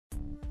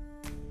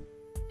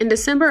In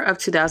December of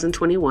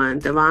 2021,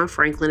 Devon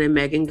Franklin and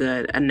Meagan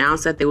Good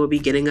announced that they would be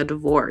getting a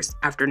divorce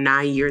after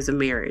 9 years of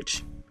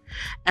marriage.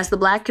 As the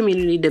Black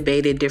community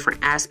debated different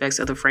aspects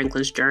of the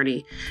Franklins'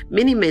 journey,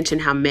 many mentioned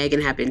how Meagan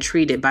had been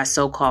treated by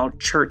so-called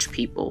church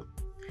people.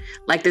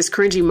 Like this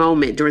cringy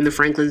moment during the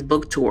Franklins'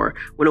 book tour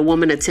when a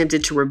woman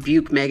attempted to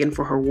rebuke Meagan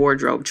for her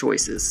wardrobe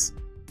choices.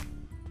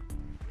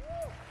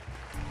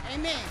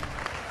 Amen.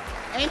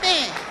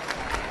 Amen.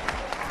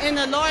 And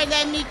the Lord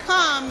let me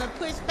come to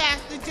push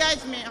past the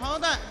judgment.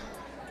 Hold up.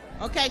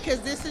 Okay,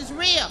 because this is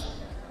real.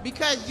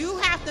 Because you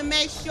have to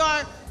make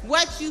sure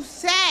what you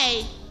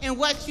say and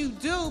what you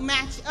do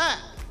match up.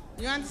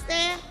 You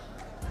understand?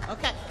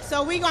 Okay,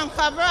 so we're going to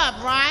cover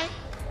up, right?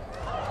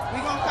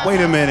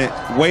 Wait a minute.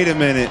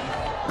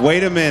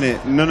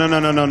 No.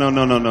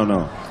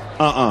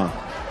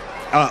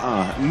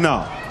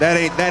 No. That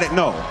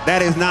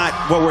is not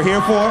what we're here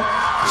for.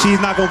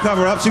 She's not going to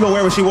cover up. She's going to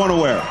wear what she want to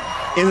wear.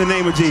 In the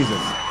name of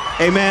Jesus.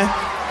 Amen.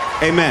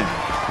 Amen.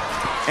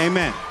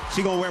 Amen.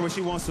 She's going to wear what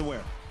she wants to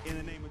wear. In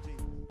the name of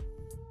Jesus.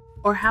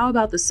 Or how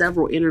about the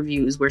several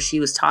interviews where she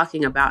was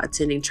talking about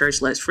attending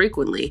church less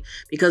frequently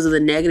because of the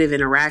negative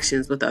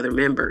interactions with other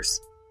members?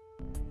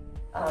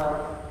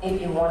 If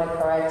you want to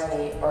correct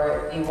me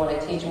or if you want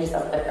to teach me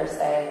something per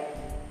se,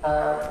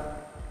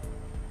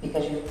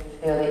 because you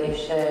feel that you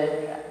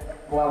should,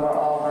 well, we're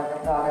all work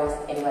in progress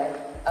anyway.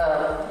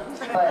 But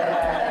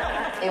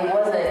it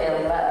wasn't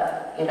in love,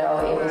 you know,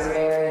 it was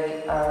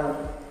very,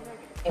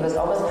 it was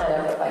almost kind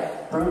of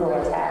like brutal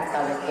attacks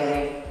I was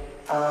getting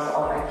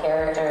on my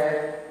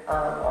character,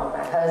 on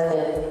my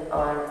husband,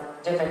 on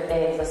different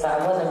things. And so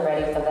I wasn't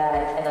ready for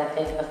that. And I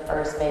think the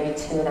first maybe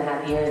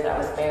 2.5 years that I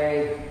was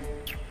married,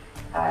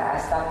 I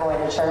stopped going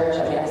to church.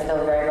 I mean, I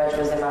still very much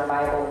was in my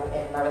Bible,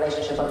 and my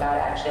relationship with God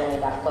actually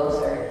only got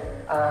closer.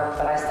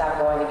 But I stopped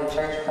going to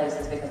church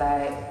places because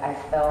I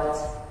felt,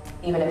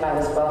 even if I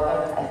was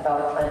welcome, I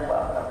felt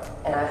unwelcome.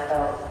 And I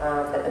felt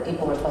that the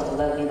people who were supposed to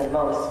love me the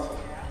most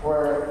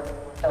were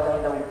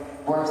showing the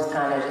worst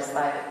kind of just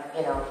like,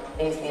 you know,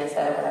 things being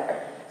said or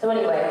whatever. So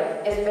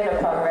anyway, it's been a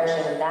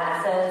progression in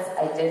that sense.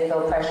 I did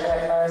feel pressure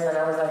at first, and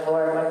I was like,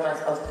 Lord, what am I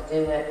supposed to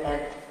do?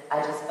 And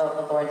I just felt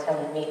the Lord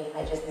telling me,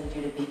 I just need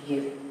you to be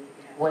you.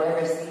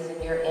 Whatever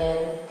season you're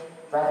in,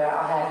 whether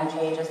I'll have you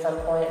change at some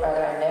point,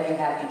 whether I never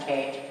have you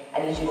change,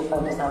 I need you to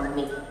focus on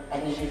me. I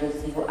need you to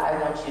see who I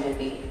want you to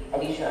be. I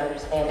need you to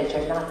understand that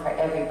you're not for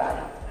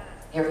everybody.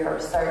 You're for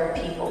certain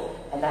people,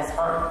 and that's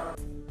fine.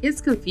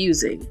 It's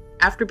confusing.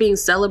 After being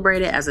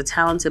celebrated as a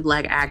talented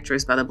Black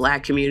actress by the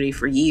Black community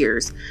for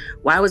years,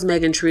 why was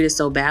Meagan treated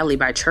so badly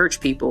by church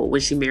people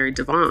when she married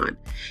Devon?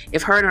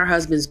 If her and her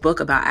husband's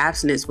book about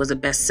abstinence was a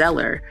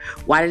bestseller,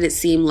 why did it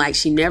seem like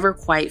she never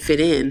quite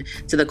fit in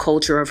to the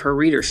culture of her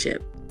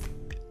readership?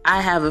 I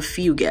have a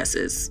few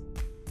guesses.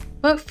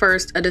 But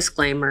first, a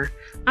disclaimer.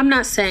 I'm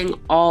not saying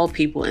all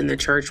people in the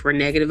church were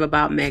negative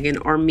about Meagan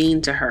or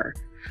mean to her.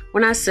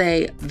 When I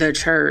say the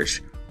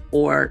church,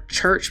 or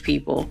church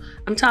people,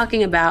 I'm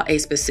talking about a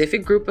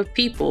specific group of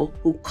people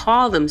who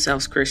call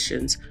themselves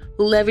Christians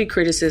who levied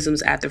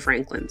criticisms at the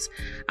Franklins.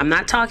 I'm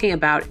not talking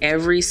about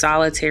every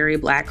solitary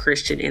Black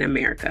Christian in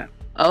America.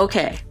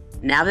 Okay,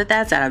 now that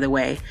that's out of the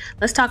way,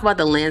 let's talk about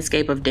the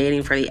landscape of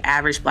dating for the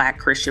average Black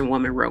Christian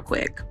woman real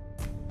quick.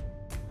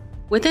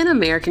 Within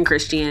American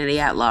Christianity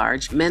at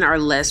large, men are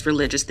less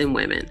religious than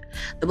women.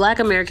 The Black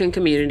American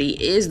community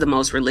is the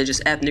most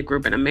religious ethnic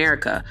group in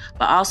America,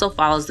 but also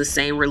follows the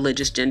same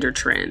religious gender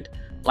trend.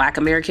 Black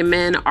American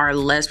men are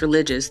less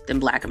religious than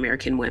Black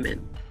American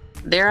women.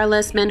 There are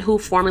less men who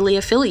formally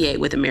affiliate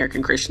with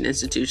American Christian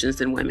institutions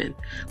than women.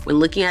 When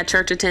looking at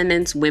church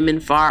attendance, women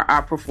far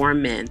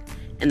outperform men.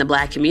 In the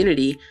Black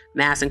community,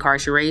 mass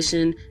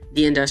incarceration,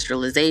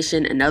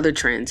 deindustrialization, and other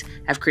trends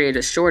have created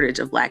a shortage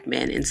of Black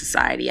men in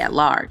society at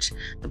large.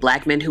 The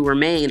Black men who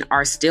remain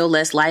are still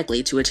less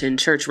likely to attend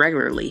church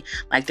regularly,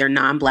 like their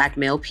non-Black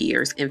male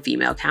peers and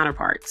female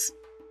counterparts.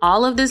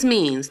 All of this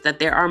means that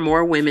there are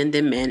more women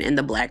than men in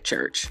the Black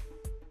church.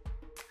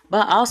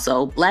 But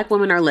also, Black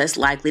women are less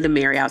likely to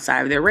marry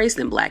outside of their race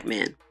than Black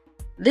men.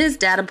 This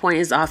data point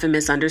is often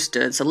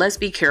misunderstood, so let's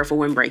be careful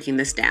when breaking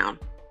this down.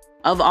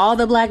 Of all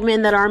the Black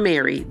men that are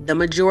married, the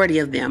majority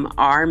of them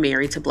are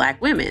married to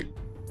Black women.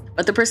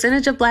 But the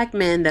percentage of Black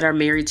men that are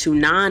married to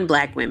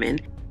non-Black women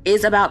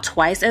is about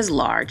twice as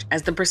large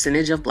as the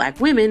percentage of Black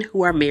women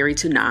who are married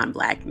to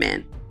non-Black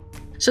men.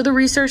 So the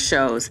research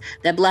shows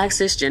that Black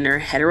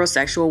cisgender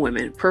heterosexual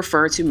women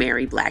prefer to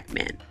marry Black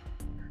men.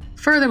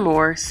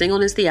 Furthermore,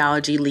 singleness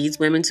theology leads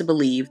women to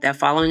believe that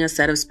following a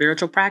set of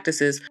spiritual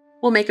practices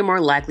will make it more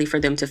likely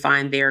for them to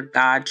find their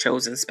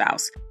God-chosen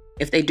spouse.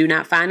 If they do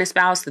not find a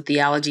spouse, the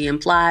theology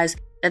implies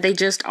that they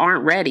just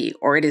aren't ready,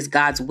 or it is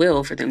God's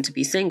will for them to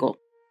be single.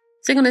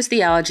 Singleness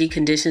theology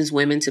conditions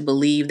women to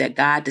believe that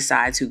God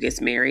decides who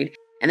gets married,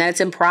 and that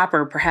it's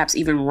improper, perhaps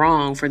even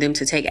wrong, for them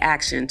to take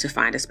action to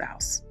find a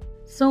spouse.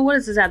 So what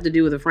does this have to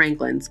do with the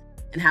Franklins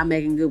and how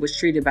Meagan Good was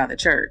treated by the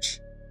church?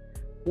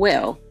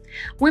 Well,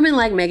 women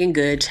like Meagan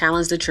Good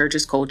challenged the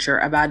church's culture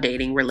about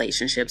dating,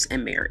 relationships,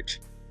 and marriage.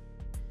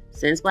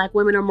 Since Black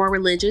women are more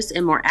religious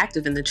and more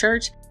active in the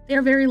church, they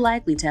are very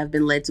likely to have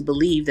been led to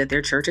believe that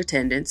their church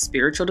attendance,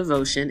 spiritual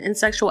devotion, and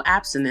sexual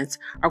abstinence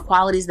are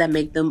qualities that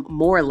make them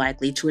more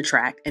likely to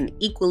attract an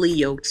equally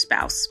yoked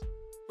spouse.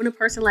 When a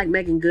person like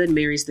Meagan Good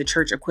marries the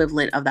church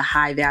equivalent of the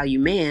high-value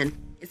man,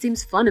 it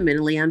seems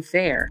fundamentally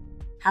unfair.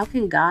 How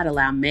can God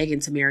allow Meagan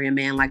to marry a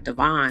man like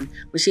Devon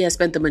when she has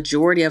spent the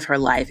majority of her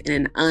life in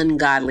an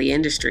ungodly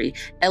industry,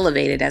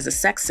 elevated as a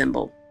sex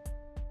symbol?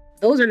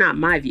 Those are not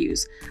my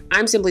views.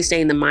 I'm simply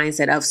stating the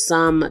mindset of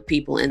some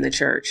people in the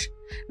church.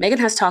 Meagan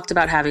has talked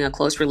about having a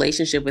close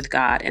relationship with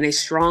God and a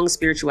strong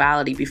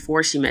spirituality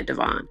before she met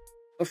Devon.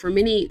 But for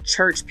many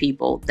church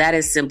people, that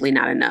is simply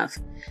not enough.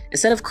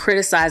 Instead of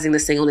criticizing the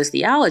singleness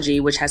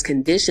theology, which has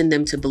conditioned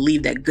them to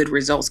believe that good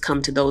results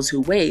come to those who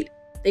wait,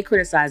 they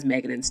criticize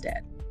Meagan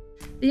instead.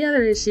 The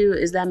other issue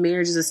is that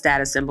marriage is a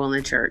status symbol in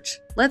the church.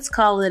 Let's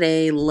call it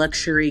a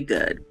luxury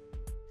good.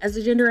 As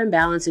the gender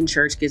imbalance in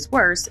church gets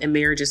worse and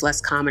marriage is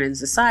less common in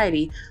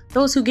society,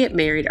 those who get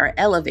married are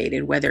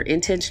elevated, whether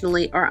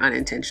intentionally or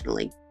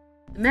unintentionally.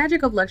 The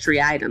magic of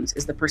luxury items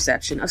is the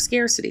perception of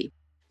scarcity.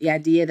 The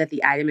idea that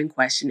the item in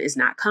question is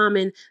not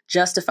common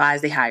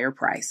justifies the higher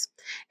price.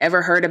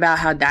 Ever heard about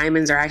how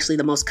diamonds are actually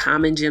the most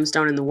common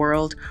gemstone in the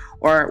world?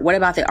 Or what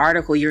about the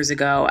article years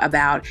ago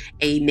about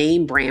a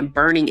name brand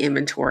burning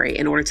inventory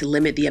in order to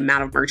limit the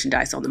amount of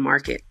merchandise on the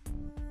market?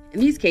 In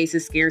these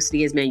cases,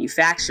 scarcity is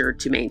manufactured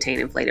to maintain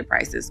inflated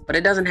prices, but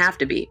it doesn't have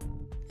to be.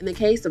 In the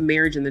case of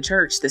marriage in the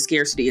church, the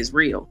scarcity is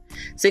real.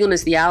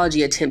 Singleness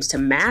theology attempts to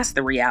mask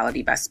the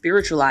reality by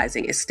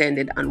spiritualizing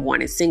extended,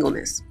 unwanted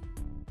singleness.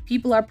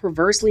 People are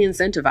perversely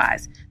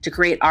incentivized to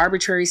create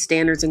arbitrary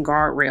standards and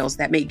guardrails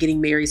that make getting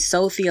married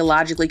so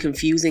theologically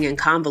confusing and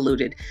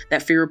convoluted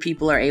that fewer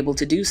people are able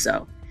to do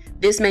so.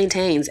 This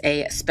maintains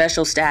a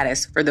special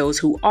status for those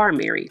who are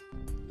married.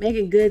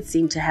 Meagan Good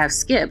seemed to have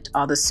skipped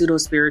all the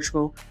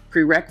pseudo-spiritual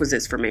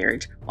prerequisites for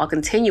marriage while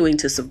continuing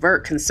to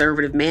subvert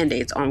conservative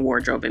mandates on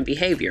wardrobe and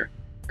behavior.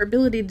 Her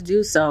ability to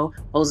do so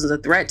poses a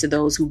threat to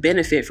those who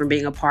benefit from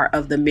being a part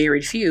of the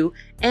married few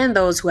and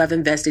those who have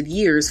invested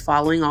years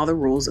following all the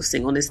rules of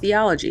singleness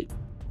theology.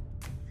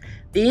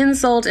 The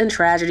insult and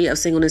tragedy of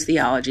singleness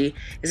theology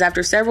is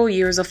after several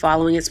years of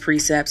following its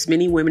precepts,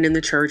 many women in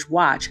the church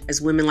watch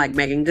as women like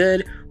Meagan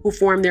Good, who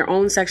formed their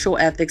own sexual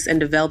ethics and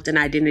developed an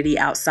identity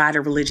outside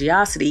of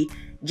religiosity,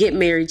 get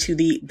married to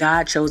the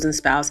God-chosen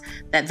spouse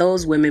that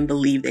those women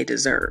believe they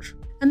deserve.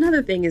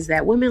 Another thing is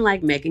that women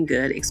like Meagan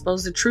Good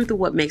expose the truth of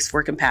what makes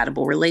for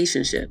compatible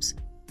relationships.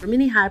 For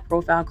many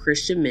high-profile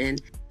Christian men,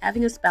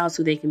 having a spouse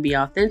who they can be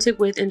authentic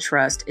with and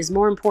trust is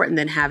more important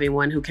than having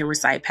one who can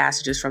recite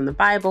passages from the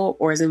Bible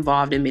or is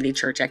involved in many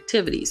church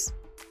activities.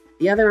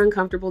 The other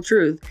uncomfortable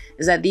truth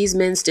is that these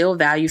men still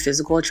value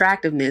physical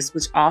attractiveness,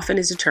 which often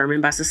is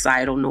determined by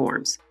societal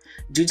norms.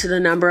 Due to the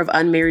number of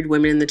unmarried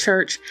women in the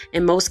church,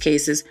 in most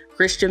cases,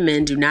 Christian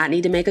men do not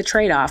need to make a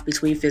trade-off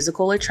between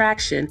physical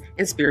attraction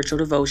and spiritual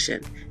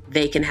devotion.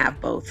 They can have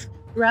both.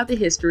 Throughout the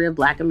history of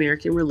Black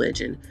American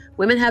religion,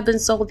 women have been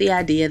sold the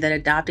idea that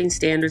adopting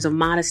standards of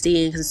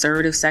modesty and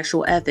conservative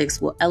sexual ethics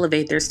will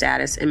elevate their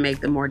status and make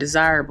them more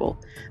desirable.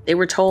 They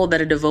were told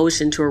that a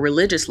devotion to a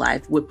religious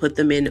life would put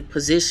them in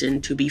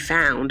position to be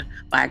found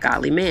by a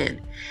godly man.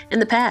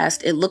 In the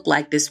past, it looked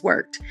like this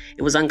worked.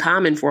 It was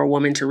uncommon for a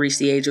woman to reach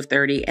the age of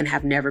 30 and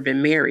have never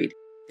been married.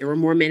 There were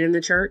more men in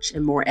the church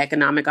and more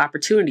economic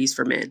opportunities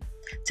for men.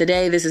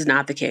 Today, this is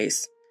not the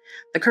case.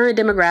 The current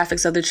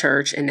demographics of the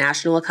church and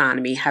national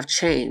economy have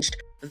changed,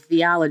 but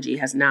theology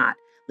has not,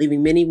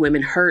 leaving many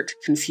women hurt,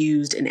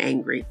 confused, and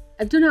angry.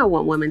 I do not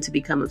want women to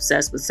become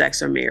obsessed with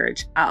sex or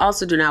marriage. I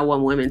also do not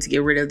want women to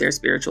get rid of their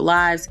spiritual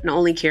lives and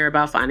only care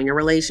about finding a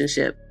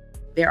relationship.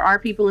 There are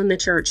people in the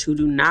church who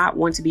do not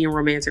want to be in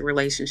romantic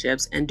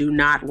relationships and do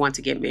not want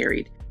to get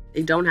married.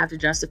 They don't have to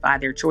justify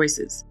their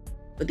choices.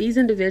 But these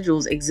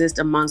individuals exist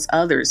amongst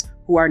others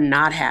who are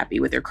not happy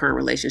with their current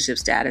relationship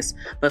status,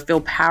 but feel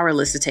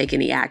powerless to take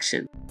any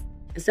action.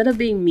 Instead of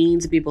being mean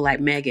to people like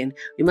Meagan,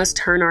 we must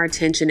turn our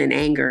attention and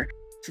anger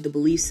to the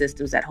belief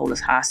systems that hold us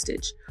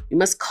hostage. We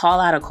must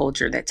call out a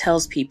culture that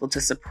tells people to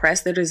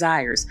suppress their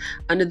desires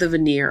under the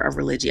veneer of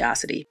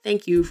religiosity.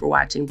 Thank you for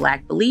watching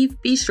Black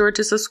Belief. Be sure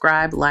to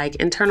subscribe, like,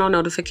 and turn on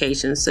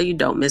notifications so you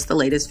don't miss the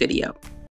latest video.